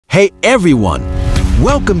Hey everyone!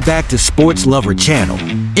 Welcome back to Sports Lover Channel.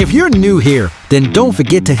 If you're new here, then don't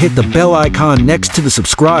forget to hit the bell icon next to the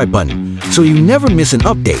subscribe button so you never miss an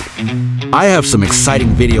update. I have some exciting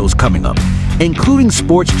videos coming up, including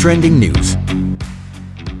sports trending news.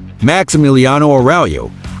 Maximiliano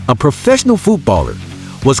Araujo, a professional footballer,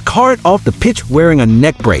 was carted off the pitch wearing a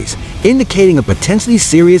neck brace, indicating a potentially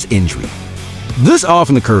serious injury. This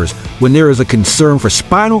often occurs when there is a concern for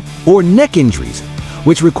spinal or neck injuries,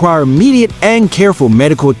 which require immediate and careful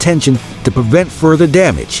medical attention to prevent further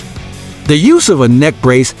damage. The use of a neck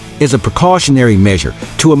brace is a precautionary measure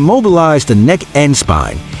to immobilize the neck and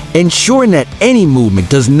spine, ensuring that any movement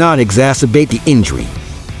does not exacerbate the injury.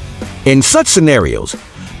 In such scenarios,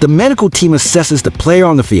 the medical team assesses the player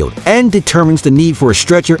on the field and determines the need for a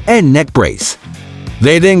stretcher and neck brace.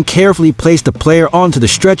 They then carefully place the player onto the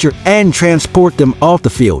stretcher and transport them off the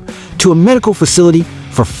field to a medical facility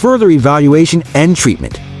for further evaluation and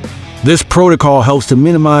treatment. This protocol helps to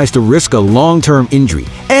minimize the risk of long-term injury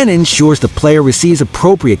and ensures the player receives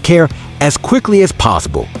appropriate care as quickly as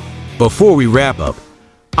possible. Before we wrap up,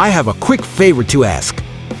 I have a quick favor to ask.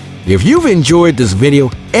 If you've enjoyed this video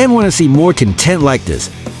and want to see more content like this,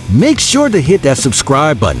 make sure to hit that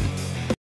subscribe button